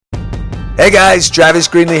Hey guys, Travis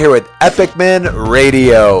Greenlee here with Epic Men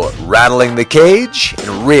Radio, rattling the cage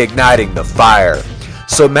and reigniting the fire.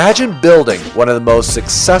 So imagine building one of the most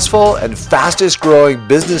successful and fastest growing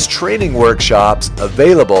business training workshops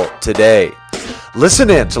available today. Listen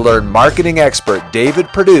in to learn marketing expert David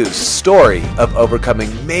Perdue's story of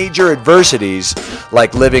overcoming major adversities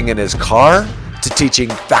like living in his car to teaching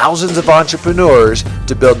thousands of entrepreneurs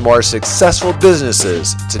to build more successful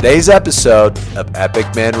businesses. Today's episode of Epic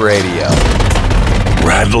Men Radio.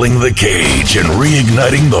 Rattling the cage and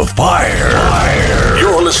reigniting the fire.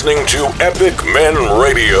 You're listening to Epic Men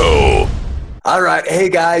Radio. All right. Hey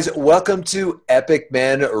guys, welcome to Epic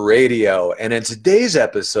Men Radio. And in today's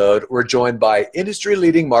episode, we're joined by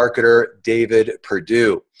industry-leading marketer David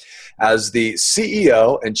Perdue. As the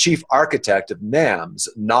CEO and chief architect of NAM's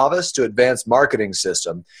Novice to Advanced Marketing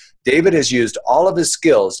System, David has used all of his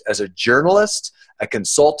skills as a journalist, a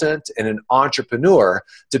consultant, and an entrepreneur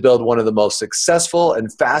to build one of the most successful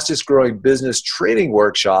and fastest growing business training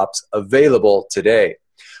workshops available today.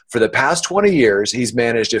 For the past 20 years, he's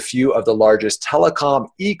managed a few of the largest telecom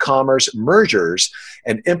e-commerce mergers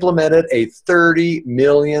and implemented a $30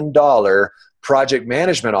 million project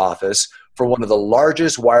management office for one of the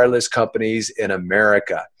largest wireless companies in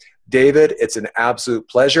America. David, it's an absolute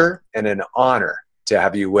pleasure and an honor to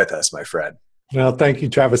have you with us, my friend. Well, thank you,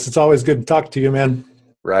 Travis. It's always good to talk to you, man.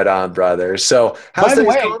 Right on, brother. So how's things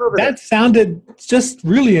going over there? That sounded just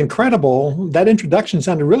really incredible. That introduction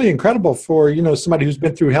sounded really incredible for, somebody who's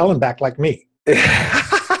been through hell and back like me.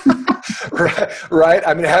 Right.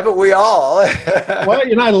 I mean, haven't we all?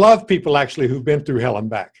 Well, I love people actually who've been through hell and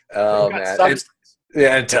back. Oh, man.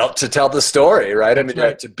 Yeah, and to tell the story, right? I mean,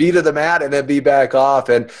 right. To be to the mat and then be back off.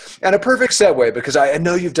 And a perfect segue, because I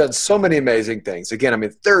know you've done so many amazing things. Again, I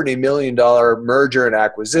mean, $30 million merger and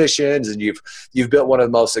acquisitions, and you've built one of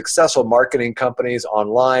the most successful marketing companies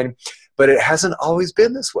online, but it hasn't always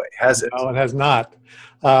been this way, has it? No, it has not.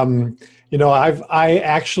 I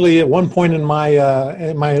actually, at one point in my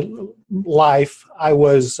life, I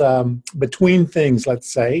was between things,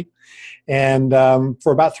 let's say. And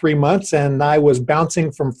for about 3 months, and I was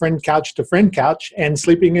bouncing from friend couch to friend couch and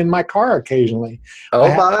sleeping in my car occasionally.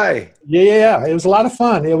 My! Yeah, it was a lot of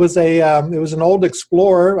fun. It was an old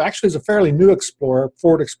Explorer. Actually, it was a fairly new Explorer,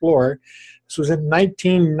 Ford Explorer. This was in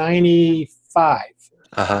 1995.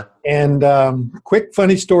 Uh-huh. And quick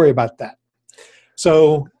funny story about that.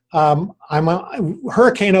 So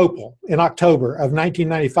Hurricane Opal in October of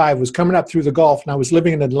 1995 was coming up through the Gulf, and I was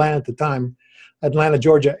living in Atlanta at the time. Atlanta,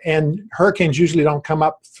 Georgia, and hurricanes usually don't come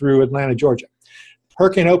up through Atlanta, Georgia.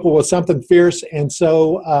 Hurricane Opal was something fierce, and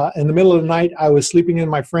so in the middle of the night, I was sleeping in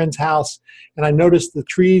my friend's house, and I noticed the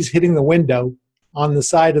trees hitting the window on the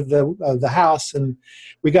side of the house, and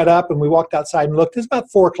we got up and we walked outside and looked. It was about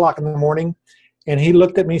 4 o'clock in the morning, and he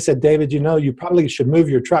looked at me and said, "David, you probably should move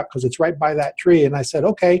your truck because it's right by that tree." And I said,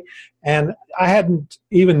 "Okay." And I hadn't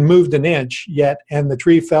even moved an inch yet, and the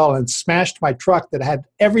tree fell and smashed my truck that had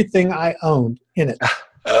everything I owned in it.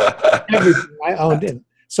 Everything I owned in it.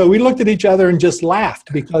 So we looked at each other and just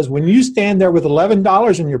laughed, because when you stand there with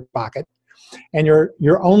 $11 in your pocket and your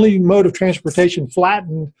only mode of transportation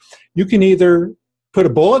flattened, you can either put a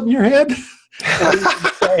bullet in your head or you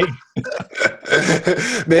can say,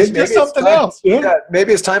 maybe something else. Yeah,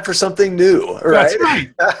 maybe it's time for something new, right?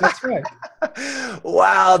 That's right.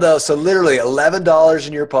 Wow, though. So literally $11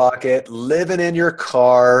 in your pocket, living in your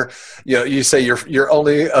car. You say your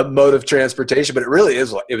only mode of transportation, but it really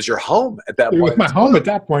is. It was your home at that point. It was my home at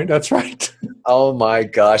that point. That's right. Oh my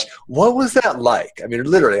gosh, what was that like? I mean,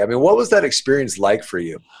 literally. I mean, what was that experience like for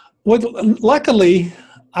you? Well, luckily,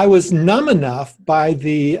 I was numb enough by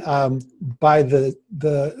the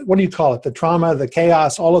what do you call it? The trauma, the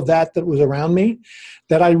chaos, all of that was around me,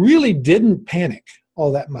 that I really didn't panic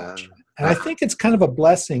all that much. And I think it's kind of a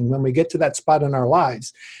blessing when we get to that spot in our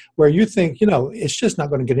lives where you think, it's just not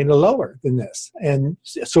going to get any lower than this. And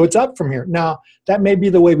so it's up from here. Now, that may be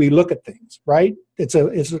the way we look at things, right? It's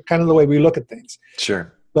kind of the way we look at things.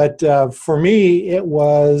 Sure. But for me, it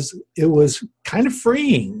was kind of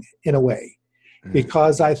freeing in a way.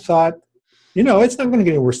 Because I thought, it's not going to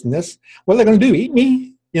get any worse than this. What are they going to do? Eat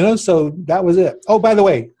me? So that was it. Oh, by the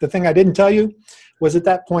way, the thing I didn't tell you was at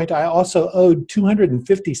that point, I also owed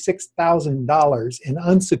 $256,000 in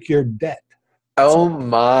unsecured debt. Oh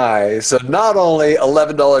my. So not only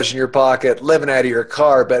 $11 in your pocket, living out of your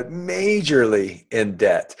car, but majorly in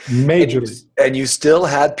debt. Majorly. And you still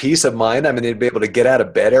had peace of mind. I mean, you'd be able to get out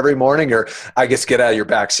of bed every morning, or I guess get out of your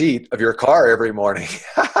back seat of your car every morning.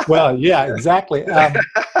 Well, yeah, exactly. And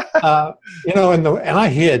I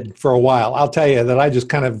hid for a while. I'll tell you that I just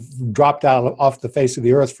kind of dropped out off the face of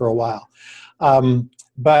the earth for a while.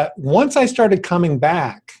 But once I started coming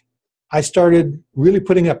back, I started really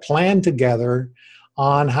putting a plan together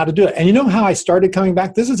on how to do it. And you know how I started coming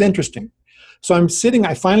back? This is interesting. So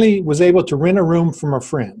I finally was able to rent a room from a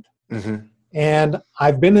friend. Mm-hmm. And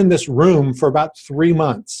I've been in this room for about 3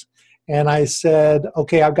 months. And I said,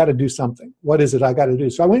 okay, I've got to do something. What is it I got to do?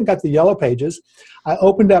 So I went and got the Yellow Pages. I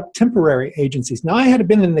opened up temporary agencies. Now, I had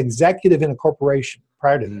been an executive in a corporation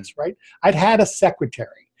prior to this, right? I'd had a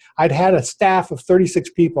secretary. I'd had a staff of 36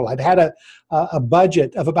 people. I'd had a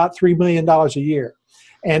budget of about $3 million a year.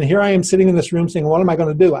 And here I am sitting in this room saying, what am I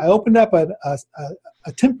going to do? I opened up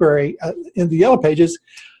a temporary, in the Yellow Pages,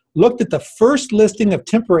 looked at the first listing of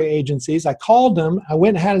temporary agencies. I called them. I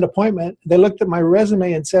went and had an appointment. They looked at my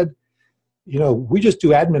resume and said, you know, we just do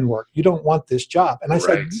admin work. You don't want this job. And I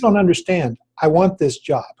said, you don't understand. I want this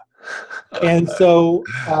job. And so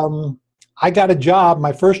I got a job.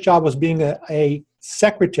 My first job was being a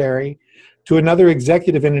secretary to another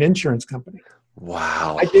executive in an insurance company.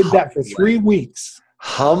 Wow. I did that for 3 weeks.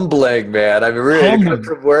 Humbling, man. I mean, really come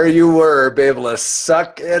from where you were, be able to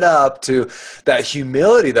suck it up to that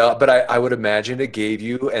humility, though. But I would imagine it gave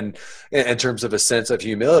you, and in terms of a sense of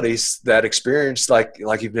humility, that experience like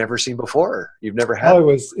you've never seen before. You've never had. Oh,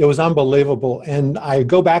 it was unbelievable. And I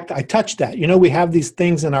go back, I touched that. You know, we have these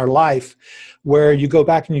things in our life where you go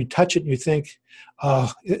back and you touch it and you think,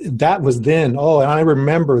 oh, that was then. Oh, and I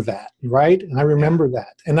remember that, right? And I remember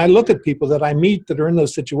that. And I look at people that I meet that are in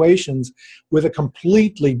those situations with a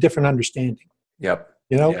completely different understanding. Yep.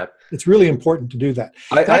 You know, It's really important to do that.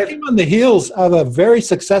 I came on the heels of a very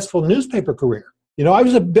successful newspaper career. You know, I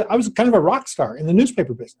was kind of a rock star in the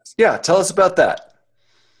newspaper business. Yeah. Tell us about that.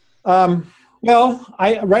 Well,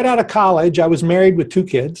 right out of college, I was married with 2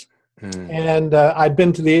 kids. And I'd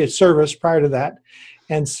been to the service prior to that.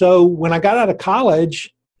 And so when I got out of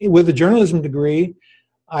college with a journalism degree,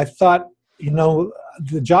 I thought, you know,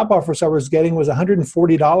 the job offers I was getting was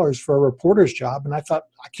 $140 for a reporter's job. And I thought,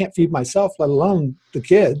 I can't feed myself, let alone the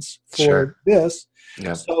kids for this.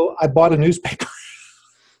 Yeah. So I bought a newspaper.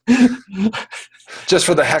 Just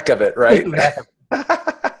for the heck of it, right?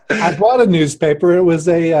 I bought a newspaper. It was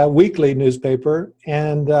a weekly newspaper.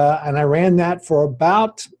 And I ran that for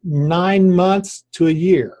about 9 months to a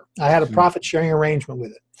year. I had a profit sharing arrangement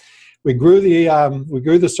with it. We grew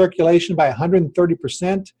the circulation by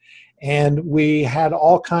 130%, and we had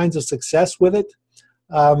all kinds of success with it.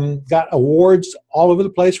 Got awards all over the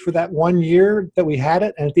place for that 1 year that we had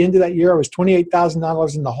it. And at the end of that year, I was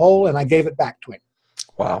 $28,000 in the hole, and I gave it back to him.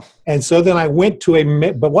 Wow. And so then I went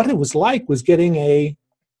to but what it was like was getting a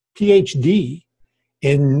PhD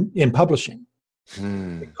in publishing.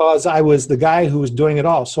 Because I was the guy who was doing it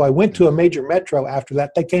all. So I went to a major metro after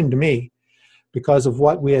that. They came to me because of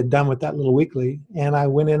what we had done with that little weekly. And I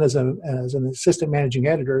went in as an assistant managing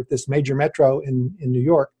editor at this major metro in New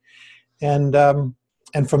York. And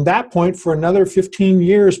from that point, for another 15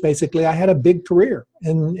 years, basically, I had a big career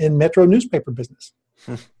in metro newspaper business.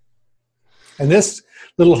 And this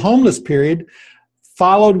little homeless period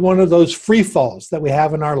followed one of those free falls that we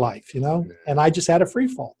have in our life, you know, and I just had a free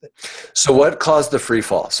fall. So what caused the free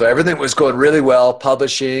fall? So everything was going really well,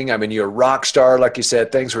 publishing. I mean, you're a rock star, like you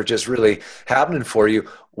said, things were just really happening for you.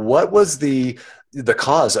 What was the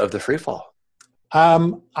cause of the free fall?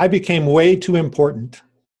 I became way too important.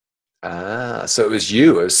 So it was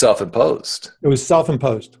you, it was self-imposed. It was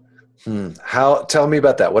self-imposed. Tell me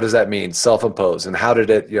about that. What does that mean? Self-imposed. And how did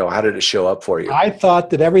it show up for you? I thought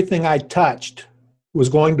that everything I touched was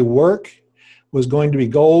going to work, was going to be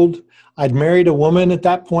gold. I'd married a woman at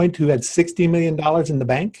that point who had $60 million in the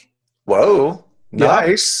bank. Whoa,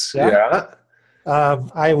 nice. Yeah.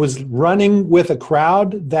 I was running with a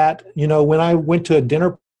crowd that, you know, when I went to a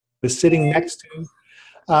dinner, I was sitting next to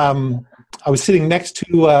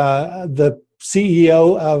the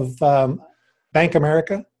CEO of Bank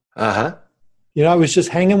America. You know, I was just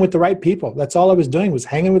hanging with the right people. That's all I was doing, was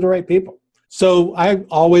hanging with the right people. So I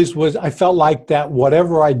felt like that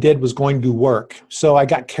whatever I did was going to work. So I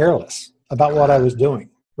got careless about what I was doing,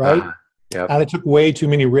 right? And I took way too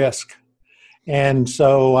many risks. And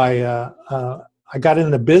so I got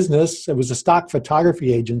into business. It was a stock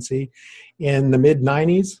photography agency in the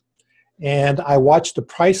mid-90s. And I watched the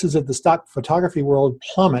prices of the stock photography world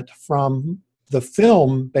plummet from the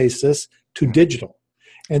film basis to digital.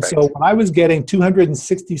 And so when I was getting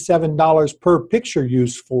 $267 per picture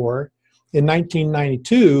use for in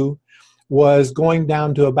 1992 was going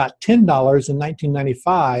down to about $10 in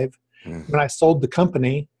 1995 when I sold the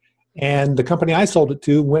company. And the company I sold it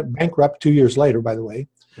to went bankrupt 2 years later, by the way.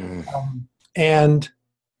 And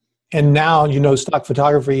now, you know, stock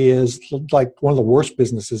photography is like one of the worst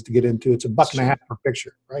businesses to get into. It's $1.50 per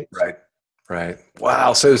picture, right? Right.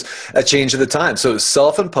 Wow. So it's a change of the time. So it's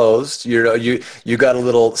self-imposed. You got a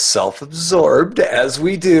little self-absorbed, as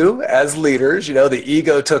we do as leaders. The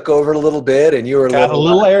ego took over a little bit, and you were Got a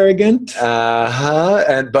little arrogant.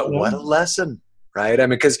 But what a lesson, right? I mean,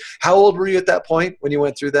 because how old were you at that point when you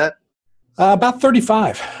went through that? About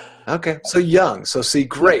 35. Okay, so young. So see,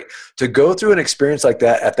 great to go through an experience like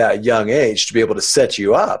that at that young age, to be able to set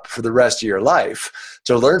you up for the rest of your life.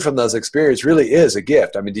 To learn from those experiences really is a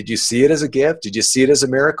gift. I mean, did you see it as a gift? Did you see it as a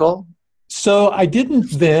miracle? So I didn't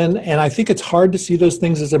then, and I think it's hard to see those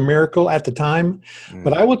things as a miracle at the time.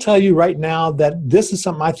 But I will tell you right now that this is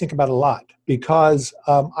something I think about a lot, because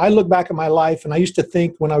I look back at my life, and I used to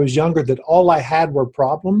think when I was younger that all I had were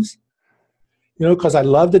problems, because I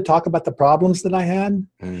love to talk about the problems that I had.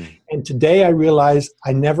 And today I realize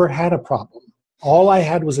I never had a problem. All I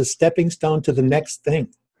had was a stepping stone to the next thing.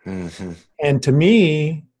 Mm-hmm. And to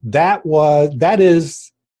me, that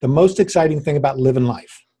is the most exciting thing about living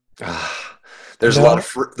life. There's a lot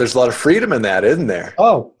of freedom in that, isn't there?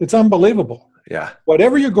 Oh, it's unbelievable. Yeah.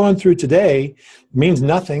 Whatever you're going through today means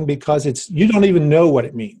nothing, because you don't even know what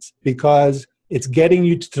it means, because it's getting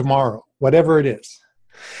you to tomorrow, whatever it is.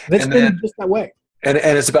 And it's been just that way. And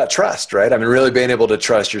it's about trust, right? I mean, really being able to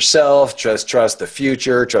trust yourself, trust the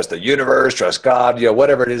future, trust the universe, trust God,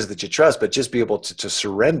 whatever it is that you trust, but just be able to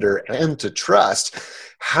surrender and to trust.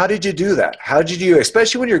 How did you do that? How did you,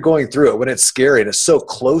 especially when you're going through it, when it's scary and it's so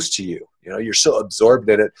close to you, you're so absorbed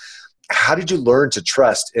in it. How did you learn to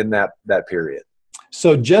trust in that period?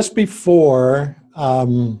 So just before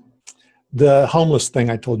the homeless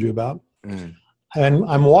thing I told you about, and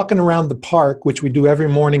I'm walking around the park, which we do every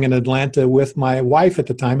morning in Atlanta, with my wife at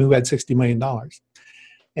the time, who had $60 million.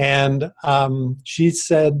 And she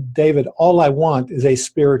said, David, all I want is a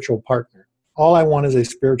spiritual partner. All I want is a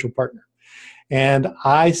spiritual partner. And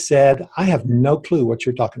I said, I have no clue what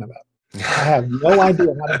you're talking about. I have no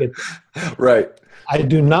idea how to get there. Right. I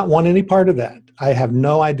do not want any part of that. I have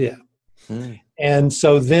no idea. And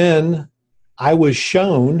so then I was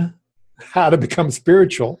shown how to become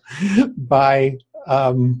spiritual by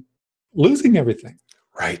losing everything.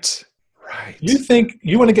 Right. You think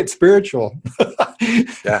you want to get spiritual.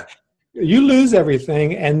 Yeah. You lose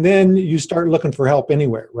everything, and then you start looking for help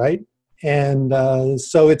anywhere, right? And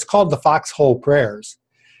so it's called the foxhole prayers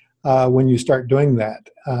when you start doing that.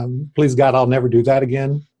 Please God, I'll never do that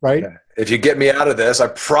again, right? Yeah. If you get me out of this, I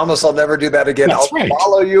promise I'll never do that again. That's I'll right.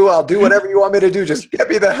 follow you. I'll do whatever you want me to do. Just get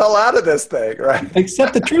me the hell out of this thing, right?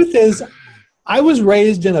 Except the truth is, I was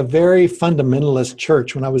raised in a very fundamentalist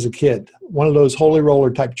church when I was a kid, one of those holy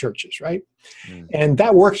roller type churches, right? And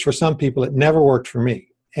that works for some people. It never worked for me.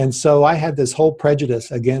 And so I had this whole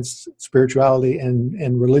prejudice against spirituality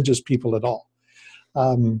and religious people at all.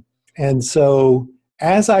 And so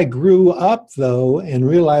as I grew up, though, and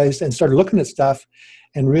realized and started looking at stuff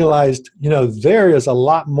and realized, there is a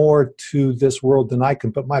lot more to this world than I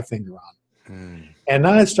can put my finger on. And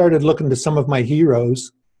then I started looking to some of my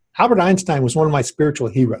heroes. Albert Einstein was one of my spiritual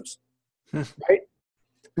heroes, right?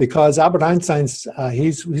 Because Albert Einstein's,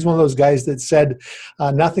 he's one of those guys that said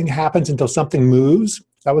nothing happens until something moves.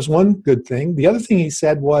 That was one good thing. The other thing he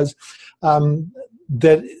said was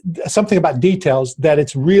that something about details, that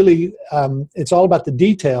it's really, it's all about the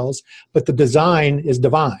details, but the design is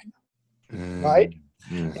divine, right?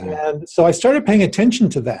 And so I started paying attention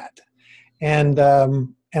to that. And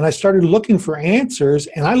I started looking for answers,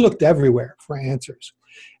 and I looked everywhere for answers.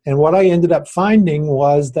 And what I ended up finding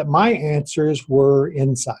was that my answers were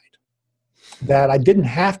inside, that I didn't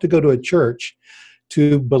have to go to a church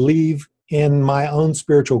to believe in my own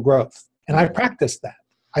spiritual growth. And I practiced that.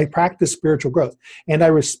 I practice spiritual growth. And I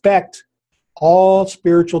respect all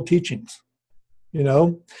spiritual teachings.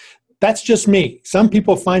 That's just me. Some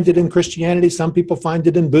people find it in Christianity. Some people find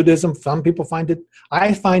it in Buddhism. Some people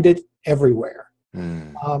I find it everywhere.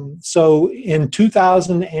 So in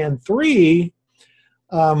 2003,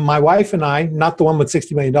 my wife and I, not the one with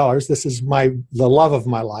 $60 million, this is the love of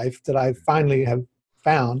my life that I finally have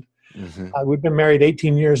found. We've been married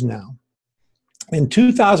 18 years now. In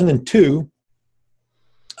 2002,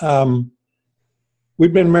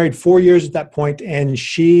 we'd been married 4 years at that point, and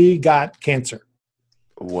she got cancer.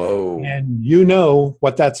 Whoa. And you know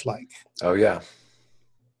what that's like. Oh, yeah.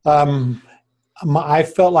 I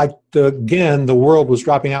felt like, the world was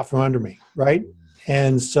dropping out from under me, right?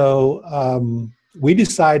 And so we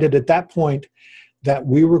decided at that point that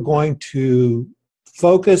we were going to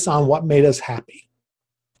focus on what made us happy.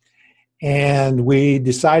 And we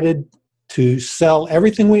decided to sell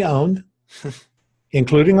everything we owned,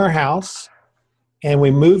 including our house, and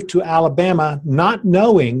we moved to Alabama, not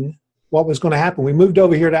knowing what was going to happen. We moved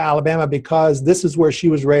over here to Alabama because this is where she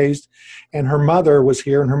was raised, and her mother was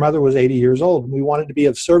here, and her mother was 80 years old. We wanted to be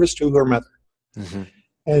of service to her mother. Mm-hmm.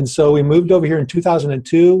 And so we moved over here in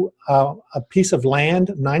 2002. A piece of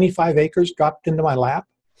land, 95 acres, dropped into my lap.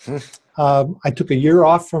 I took a year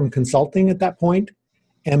off from consulting at that point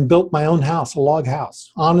and built my own house, a log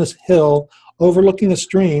house, on this hill overlooking a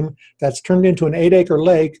stream that's turned into an 8-acre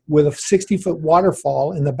lake with a 60-foot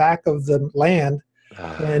waterfall in the back of the land.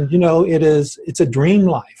 And, it's a dream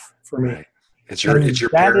life for me. Right. It's your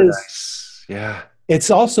paradise. Yeah.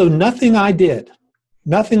 It's also nothing I did,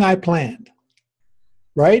 nothing I planned.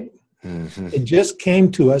 Right? Mm-hmm. It just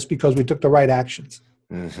came to us because we took the right actions.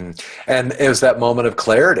 Mm-hmm. And it was that moment of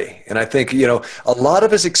clarity. And I think, a lot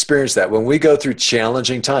of us experience that when we go through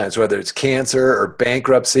challenging times, whether it's cancer or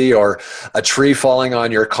bankruptcy or a tree falling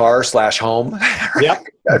on your car / home. Right? Yep.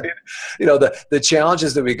 I mean, the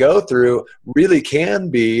challenges that we go through really can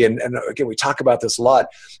be, and again, we talk about this a lot,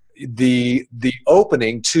 the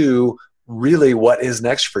opening to really what is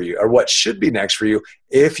next for you or what should be next for you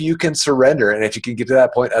if you can surrender and if you can get to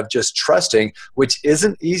that point of just trusting, which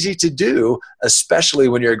isn't easy to do, especially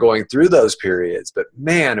when you're going through those periods. But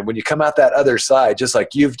man, when you come out that other side, just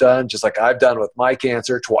like you've done, just like I've done with my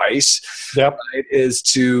cancer twice, yep. Right, is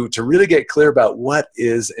to really get clear about what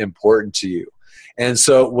is important to you. And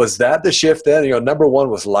so was that the shift then? Number one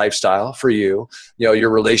was lifestyle for you, your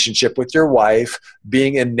relationship with your wife,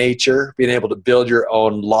 being in nature, being able to build your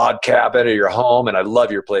own log cabin or your home. And I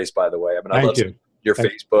love your place, by the way. I mean, I love your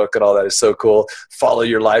Facebook and all that is so cool. Follow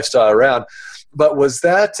your lifestyle around. But was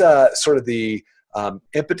that sort of the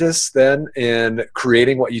impetus then in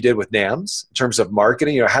creating what you did with NAMS in terms of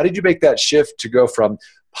marketing? How did you make that shift to go from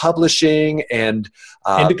publishing and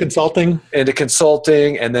into consulting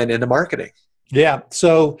and then into marketing? Yeah.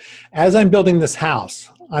 So as I'm building this house,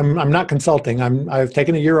 I'm not consulting. I've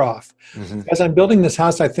taken a year off. Mm-hmm. As I'm building this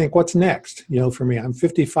house, I think, what's next? For me, I'm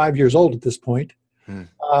 55 years old at this point. Mm.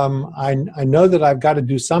 I know that I've got to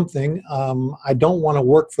do something. I don't want to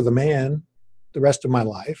work for the man the rest of my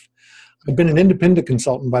life. I've been an independent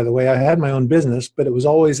consultant, by the way. I had my own business, but it was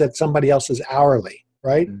always at somebody else's hourly,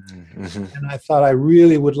 right? Mm-hmm. And I thought I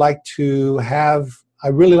really would like to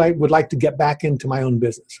would like to get back into my own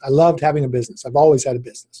business. I loved having a business. I've always had a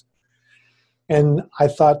business. And I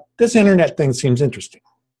thought, this internet thing seems interesting.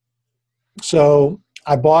 So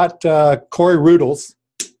I bought Corey Rudel's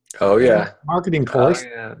marketing course. Oh,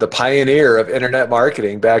 yeah. The pioneer of internet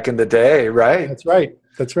marketing back in the day, right?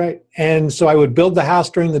 That's right. And so I would build the house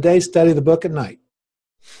during the day, study the book at night.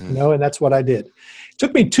 And that's what I did. It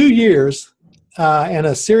took me 2 years and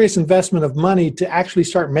a serious investment of money to actually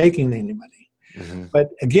start making any money. Mm-hmm.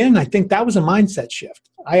 But again, I think that was a mindset shift.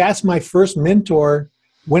 I asked my first mentor,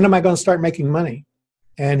 when am I going to start making money?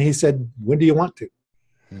 And he said, when do you want to?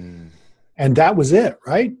 Mm. And that was it,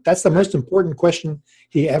 right? That's the most important question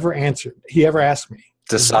he ever asked me.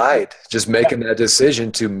 Decide. Just making that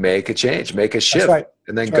decision to make a change, make a shift,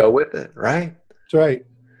 and then go with it, right? That's right.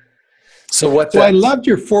 So I loved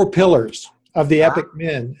your 4 pillars of the Epic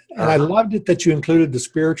Men. And I loved it that you included the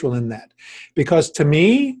spiritual in that. Because to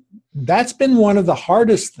me, that's been one of the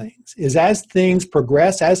hardest things, is as things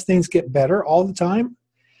progress, as things get better all the time,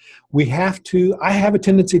 I have a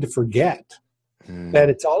tendency to forget that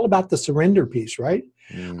it's all about the surrender piece, right?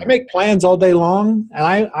 I make plans all day long,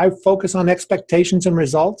 and I focus on expectations and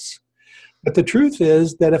results. But the truth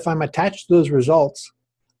is that if I'm attached to those results,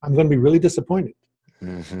 I'm going to be really disappointed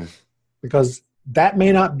because that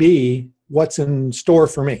may not be what's in store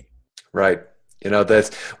for me. Right.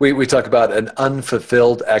 That's we talk about an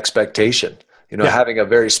unfulfilled expectation. Having a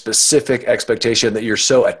very specific expectation that you're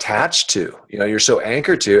so attached to, you're so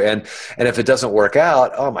anchored to, and if it doesn't work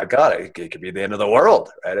out, oh my God, it could be the end of the world,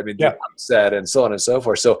 right? I mean, upset and so on and so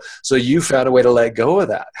forth. So you found a way to let go of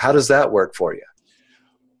that. How does that work for you?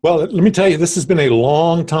 Well, let me tell you, this has been a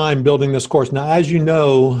long time building this course. Now, as you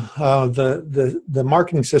know, the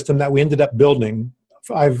marketing system that we ended up building,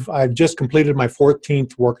 I've just completed my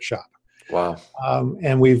 14th workshop. Wow.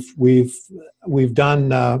 And we've done,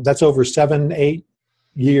 that's over 7-8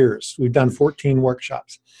 years. We've done 14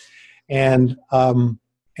 workshops, and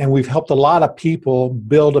we've helped a lot of people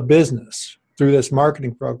build a business through this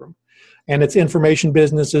marketing program, and it's information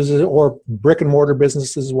businesses or brick and mortar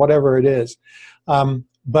businesses, whatever it is.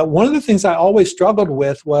 But one of the things I always struggled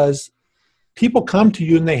with was people come to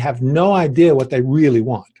you and they have no idea what they really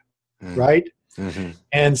want. Right. Mm-hmm.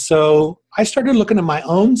 And so I started looking at my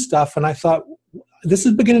own stuff, and I thought, this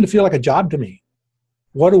is beginning to feel like a job to me.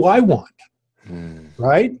 What do I want?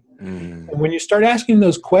 Right? And when you start asking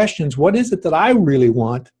those questions, what is it that I really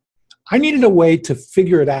want? I needed a way to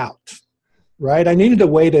figure it out. right? I needed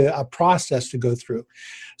a process to go through.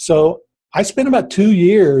 So I spent about 2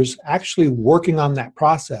 years actually working on that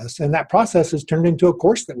process, and that process has turned into a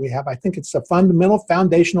course that we have. I think it's a fundamental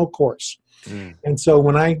foundational course. And so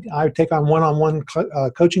when I take on one-on-one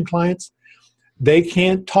coaching clients, they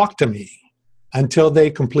can't talk to me until they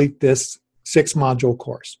complete this 6-module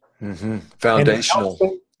course. Foundational.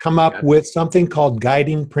 And come up with something called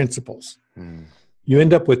guiding principles. You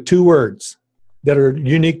end up with 2 words that are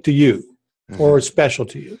unique to you or special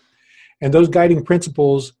to you. And those guiding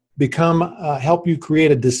principles help you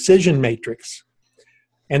create a decision matrix.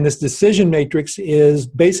 And this decision matrix is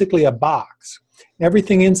basically a box.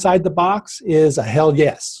 Everything inside the box is a hell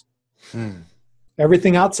yes.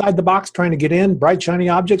 Everything outside the box trying to get in, bright, shiny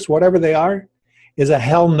objects, whatever they are, is a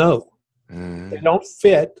hell no. They don't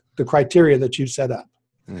fit the criteria that you set up.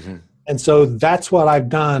 And so that's what I've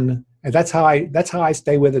done. And that's how I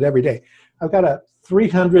stay with it every day. I've got a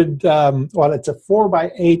 300, it's a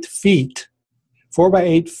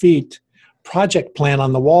 4x8 feet project plan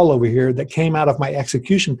on the wall over here that came out of my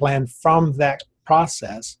execution plan from that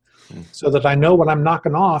process, so that I know what I'm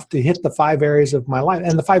knocking off to hit the 5 areas of my life.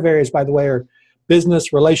 And the 5 areas, by the way, are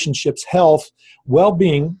business, relationships, health,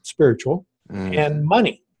 well-being, spiritual, and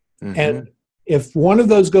money. And if one of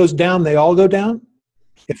those goes down, they all go down.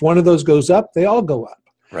 If one of those goes up, they all go up.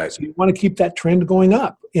 Right. So you want to keep that trend going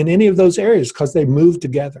up in any of those areas because they move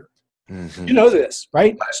together. You know this,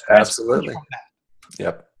 right? Absolutely.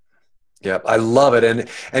 Yep. I love it. And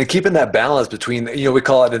keeping that balance between, we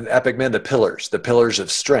call it in Epic Men, the pillars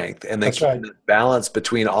of strength, and then keeping that balance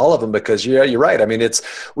between all of them, because you're right. I mean,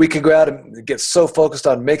 we could go out and get so focused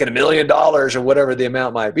on making $1 million or whatever the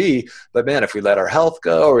amount might be. But man, if we let our health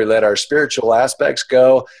go, or we let our spiritual aspects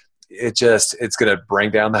go, it's going to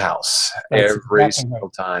bring down the house every single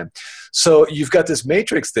time. So you've got this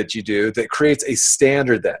matrix that you do that creates a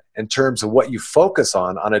standard then in terms of what you focus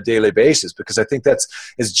on a daily basis, because I think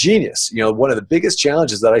is genius. One of the biggest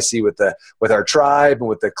challenges that I see with our tribe and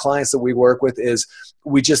with the clients that we work with is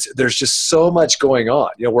there's just so much going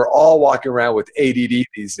on. We're all walking around with ADD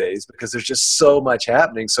these days because there's just so much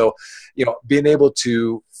happening. So, being able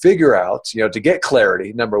to figure out, to get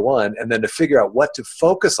clarity, number one, and then to figure out what to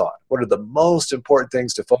focus on. What are the most important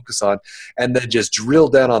things to focus on? And then just drill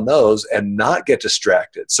down on those and not get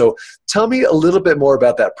distracted. So tell me a little bit more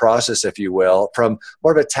about that process, if you will, from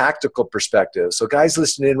more of a tactical perspective. So guys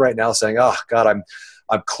listening in right now saying, oh God, I'm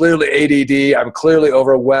clearly ADD. I'm clearly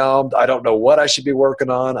overwhelmed. I don't know what I should be working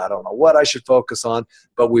on. I don't know what I should focus on,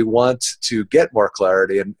 but we want to get more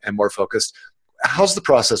clarity and more focused. How's the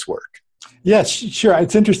process work? Yes, sure.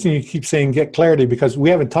 It's interesting you keep saying get clarity, because we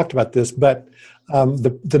haven't talked about this, but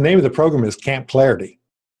the name of the program is Camp Clarity,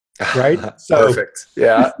 right? So, perfect.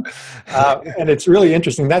 Yeah. And it's really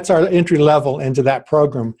interesting. That's our entry level into that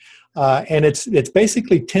program. And it's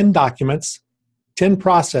basically 10 documents, 10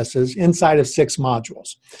 processes inside of 6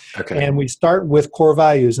 modules. Okay. And we start with core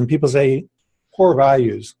values, and people say, core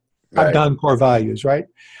values. Right. I've done core values, right?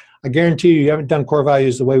 I guarantee you haven't done core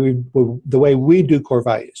values the way we do core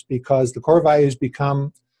values, because the core values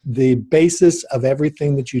become the basis of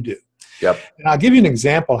everything that you do. Yep. And I'll give you an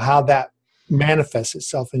example how that manifests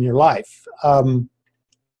itself in your life.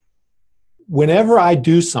 Whenever I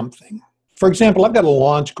do something, for example, I've got a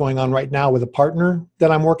launch going on right now with a partner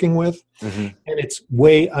that I'm working with, and it's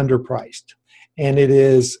way underpriced, and it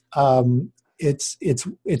is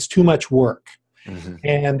it's too much work,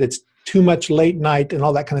 and it's too much late night and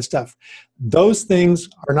all that kind of stuff. Those things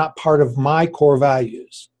are not part of my core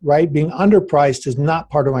values, right? Being underpriced is not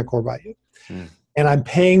part of my core value. And I'm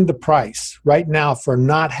paying the price right now for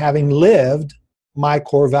not having lived my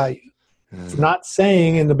core value. For not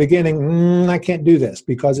saying in the beginning, I can't do this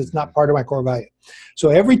because it's not part of my core value. So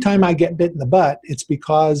every time I get bit in the butt, it's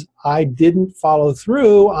because I didn't follow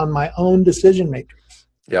through on my own decision matrix.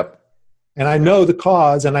 Yep. And I know the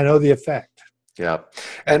cause and I know the effect. Yeah.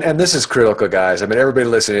 And this is critical, guys. I mean, everybody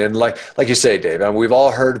listening in, like you say, Dave, we've all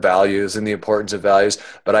heard values and the importance of values,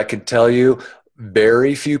 but I can tell you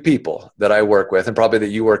very few people that I work with, and probably that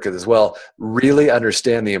you work with as well, really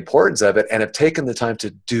understand the importance of it and have taken the time to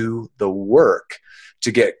do the work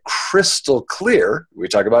to get crystal clear. We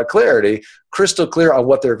talk about clarity, crystal clear on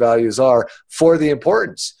what their values are for the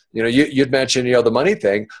importance. You'd mentioned, the money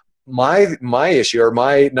thing. My issue, or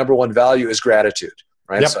my number one value, is gratitude.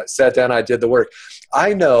 Right? Yep. So I sat down, I did the work.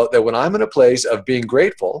 I know that when I'm in a place of being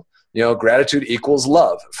grateful, gratitude equals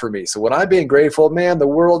love for me. So when I'm being grateful, man, the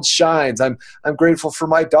world shines. I'm grateful for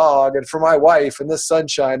my dog and for my wife and the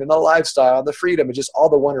sunshine and the lifestyle and the freedom and just all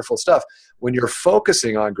the wonderful stuff. When you're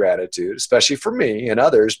focusing on gratitude, especially for me and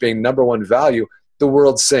others being number one value, the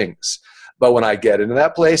world sings. But when I get into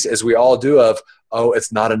that place, as we all do, of, oh,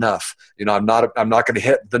 it's not enough. I'm not going to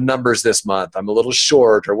hit the numbers this month. I'm a little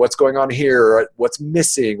short, or what's going on here, or what's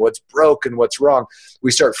missing, what's broken, what's wrong.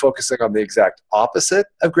 We start focusing on the exact opposite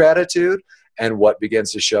of gratitude, and what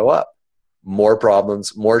begins to show up? More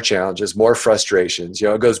problems, more challenges, more frustrations.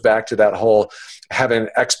 It goes back to that whole having an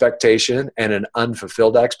expectation, and an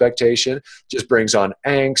unfulfilled expectation just brings on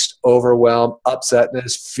angst, overwhelm,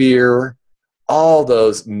 upsetness, fear, all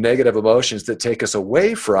those negative emotions that take us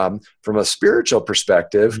away from a spiritual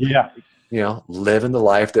perspective, living the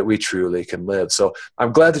life that we truly can live. So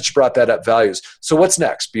I'm glad that you brought that up, values. So what's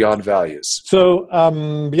next beyond values? So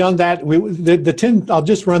beyond that, the 10, I'll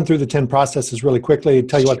just run through the 10 processes really quickly,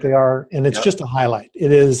 tell you what they are. And it's just a highlight.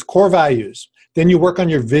 It is core values. Then you work on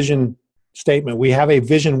your vision statement. We have a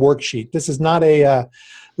vision worksheet. This is not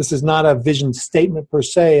a vision statement per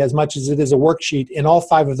se, as much as it is a worksheet in all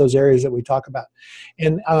 5 of those areas that we talk about.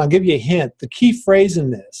 And I'll give you a hint. The key phrase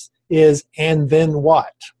in this is, and then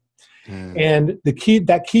what? And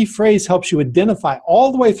that key phrase helps you identify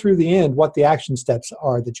all the way through the end what the action steps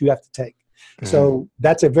are that you have to take. So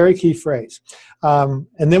that's a very key phrase. And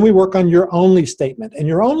then we work on your only statement. And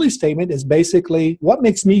your only statement is basically what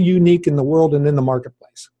makes me unique in the world and in the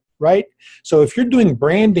marketplace. Right? So if you're doing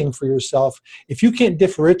branding for yourself, if you can't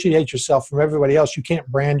differentiate yourself from everybody else, you can't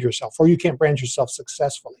brand yourself, or you can't brand yourself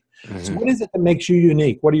successfully. So what is it that makes you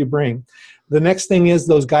unique? What do you bring? The next thing is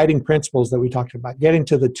those guiding principles that we talked about, getting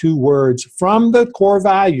to the 2 words from the core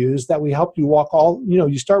values that we help you walk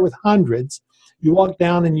you start with hundreds, you walk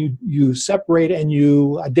down and you separate and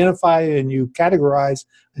you identify and you categorize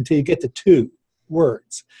until you get to 2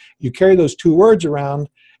 words. You carry those 2 words around,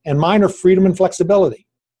 and mine are freedom and flexibility.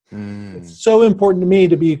 It's so important to me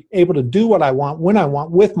to be able to do what I want, when I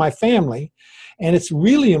want, with my family. And it's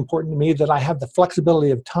really important to me that I have the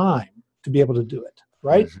flexibility of time to be able to do it,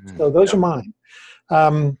 right? So those are mine.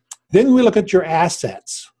 Then we look at your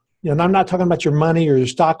assets. And I'm not talking about your money or your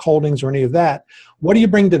stock holdings or any of that. What do you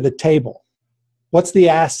bring to the table? What's the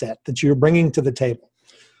asset that you're bringing to the table?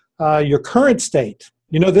 Your current state.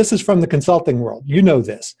 This is from the consulting world. You know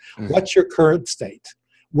this. What's your current state?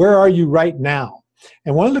 Where are you right now?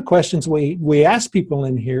 And one of the questions we ask people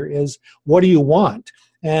in here is, what do you want?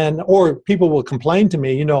 Or people will complain to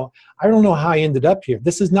me, I don't know how I ended up here.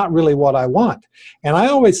 This is not really what I want. And I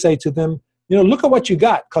always say to them, look at what you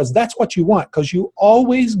got, because that's what you want, because you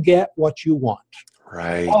always get what you want.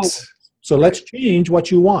 Right. Always. So let's change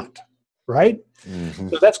what you want, right?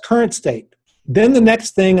 So that's current state. Then the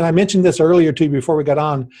next thing, and I mentioned this earlier to you before we got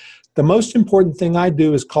on, the most important thing I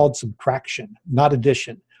do is called subtraction, not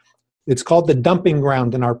addition. It's called the dumping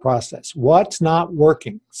ground in our process. What's not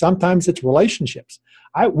working? Sometimes it's relationships.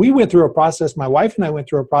 We went through a process, my wife and I went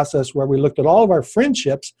through a process where we looked at all of our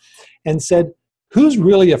friendships and said, who's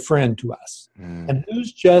really a friend to us? And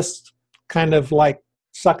who's just kind of like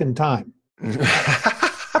sucking time?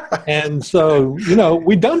 And so,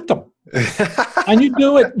 we dumped them. And you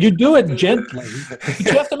do it gently, but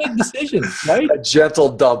you have to make decisions, right? A gentle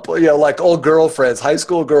dump, like old girlfriends, high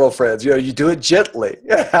school girlfriends, you do it gently.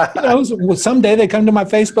 Someday they come to my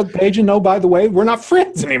Facebook page and, oh, by the way, we're not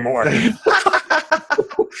friends anymore. And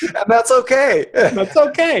that's okay. That's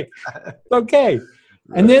okay. Okay.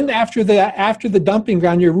 And then after the dumping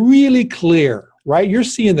ground, you're really clear, right? You're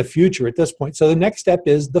seeing the future at this point. So the next step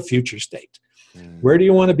is the future state. Where do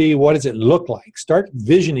you want to be? What does it look like? Start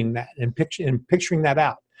visioning that and picturing that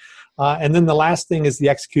out. And then the last thing is the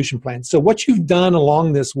execution plan. So what you've done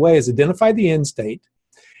along this way is identify the end state,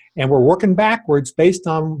 and we're working backwards based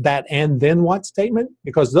on that and then what statement,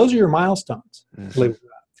 because those are your milestones, believe it or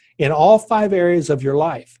not, in all 5 areas of your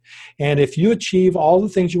life. And if you achieve all the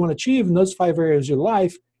things you want to achieve in those 5 areas of your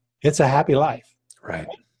life, it's a happy life. Right.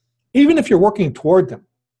 Even if you're working toward them.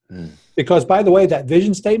 Because, by the way, that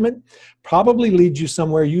vision statement probably leads you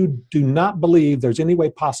somewhere you do not believe there's any way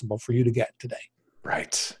possible for you to get today.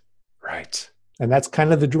 Right. And that's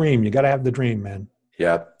kind of the dream. You got to have the dream, man.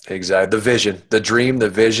 Yeah, exactly. The vision, the dream, the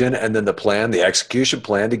vision, and then the plan, the execution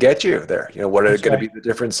plan to get you there. What are going to be the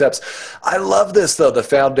different steps? I love this, though, the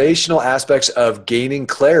foundational aspects of gaining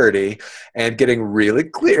clarity and getting really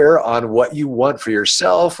clear on what you want for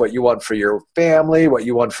yourself, what you want for your family, what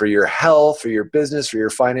you want for your health, for your business, for your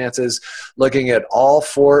finances, looking at all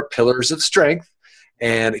 4 pillars of strength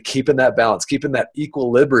and keeping that balance, keeping that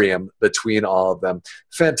equilibrium between all of them.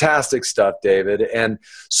 Fantastic stuff, David. And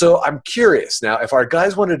so I'm curious now, if our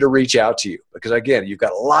guys wanted to reach out to you, because again, you've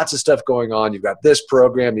got lots of stuff going on. You've got this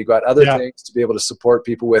program, you've got other things to be able to support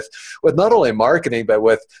people with not only marketing, but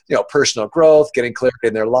with personal growth, getting clarity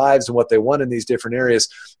in their lives and what they want in these different areas.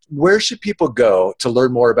 Where should people go to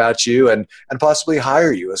learn more about you and possibly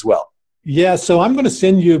hire you as well? Yeah, so I'm going to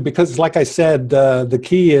send you, because like I said, the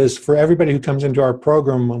key is for everybody who comes into our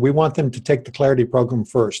program, we want them to take the Clarity program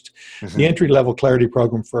first, the entry-level Clarity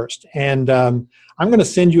program first. And I'm going to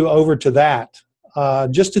send you over to that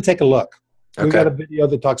just to take a look. Okay. We've got a video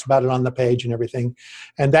that talks about it on the page and everything.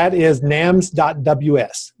 And that is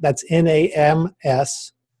NAMS.ws. That's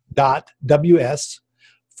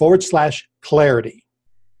NAMS.ws/clarity.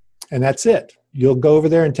 And that's it. You'll go over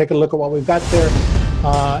there and take a look at what we've got there.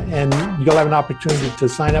 And you'll have an opportunity to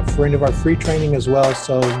sign up for any of our free training as well.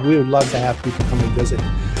 So we would love to have people come and visit.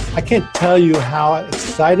 I can't tell you how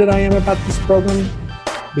excited I am about this program,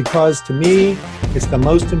 because to me, it's the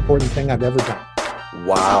most important thing I've ever done.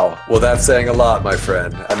 Wow. Well, that's saying a lot, my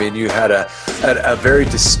friend. I mean, you had a very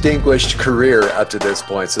distinguished career up to this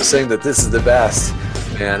point. So saying that this is the best,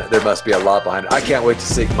 man, there must be a lot behind it. I can't wait to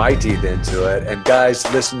sink my teeth into it. And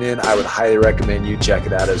guys, listen in. I would highly recommend you check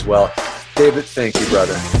it out as well. David, thank you,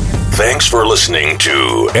 brother. Thanks for listening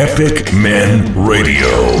to Epic Men Radio.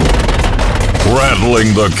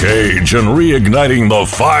 Rattling the cage and reigniting the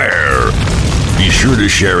fire. Be sure to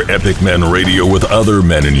share Epic Men Radio with other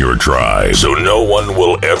men in your tribe, so no one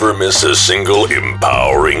will ever miss a single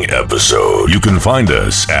empowering episode. You can find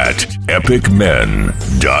us at epicmen.com.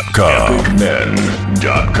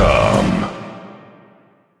 epicmen.com.